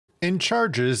In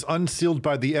charges unsealed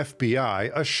by the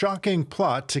FBI, a shocking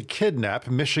plot to kidnap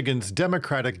Michigan's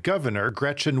Democratic governor,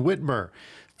 Gretchen Whitmer.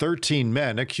 13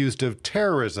 men accused of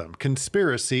terrorism,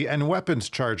 conspiracy, and weapons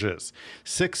charges.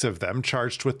 6 of them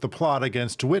charged with the plot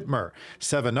against Whitmer,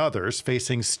 7 others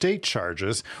facing state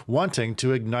charges wanting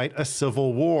to ignite a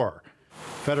civil war.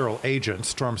 Federal agents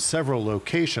stormed several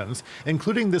locations,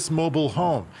 including this mobile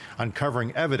home,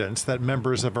 uncovering evidence that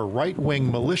members of a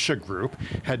right-wing militia group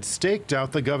had staked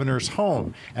out the governor's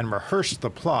home and rehearsed the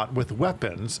plot with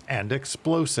weapons and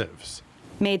explosives.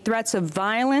 Made threats of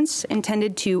violence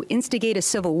intended to instigate a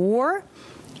civil war,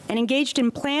 and engaged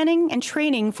in planning and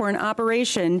training for an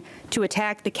operation to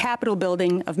attack the Capitol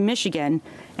building of Michigan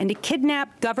and to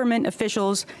kidnap government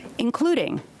officials,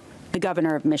 including the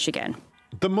governor of Michigan.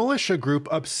 The militia group,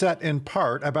 upset in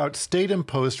part about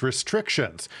state-imposed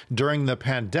restrictions during the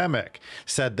pandemic,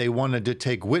 said they wanted to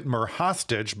take Whitmer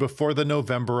hostage before the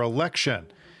November election.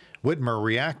 Whitmer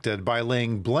reacted by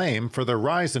laying blame for the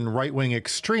rise in right-wing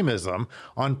extremism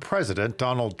on President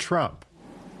Donald Trump.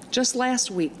 Just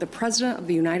last week, the President of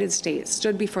the United States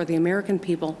stood before the American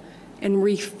people and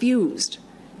refused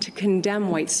to condemn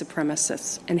white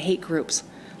supremacists and hate groups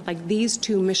like these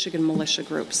 2 Michigan militia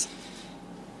groups.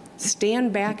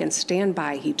 Stand back and stand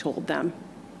by, he told them.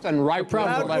 And right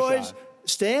Proud Boys,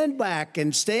 stand back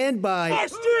and stand by. Our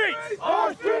streets!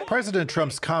 Our streets! President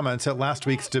Trump's comments at last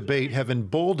week's debate have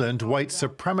emboldened white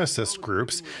supremacist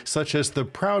groups such as the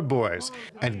Proud Boys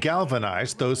and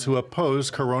galvanized those who oppose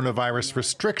coronavirus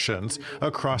restrictions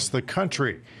across the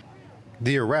country.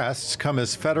 The arrests come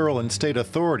as federal and state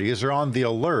authorities are on the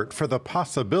alert for the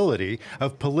possibility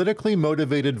of politically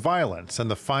motivated violence in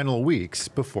the final weeks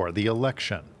before the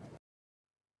election.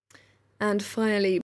 And finally,